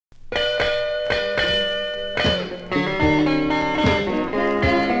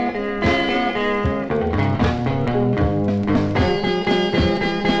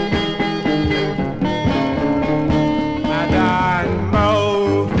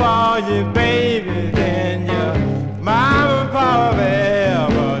you, baby, than your mama and papa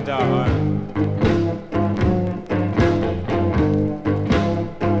ever done.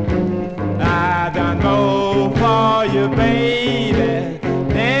 I done more for you, baby,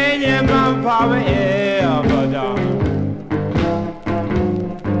 than your mama and papa ever done.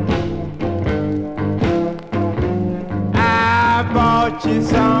 I bought you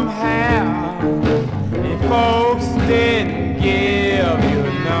somehow, and folks didn't give you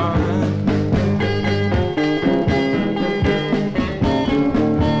none.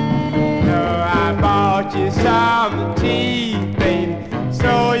 No, I bought you some tea, baby,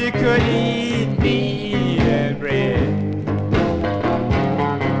 so you could eat meat and bread.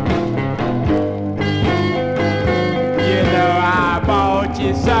 You know, I bought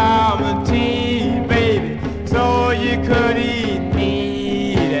you some tea, baby, so you could eat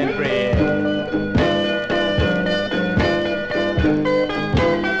meat and bread.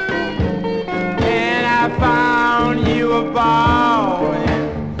 And I found you a ball,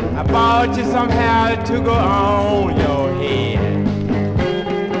 and I bought you some hair to go on your head.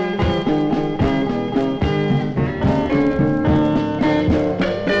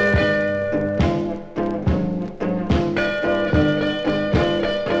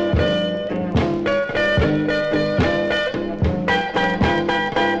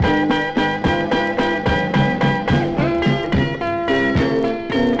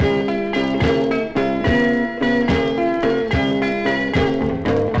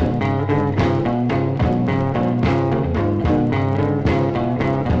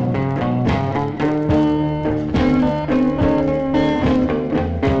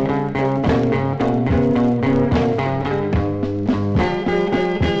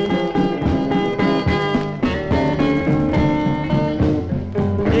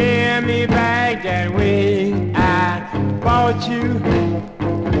 Give me back that wig I bought you.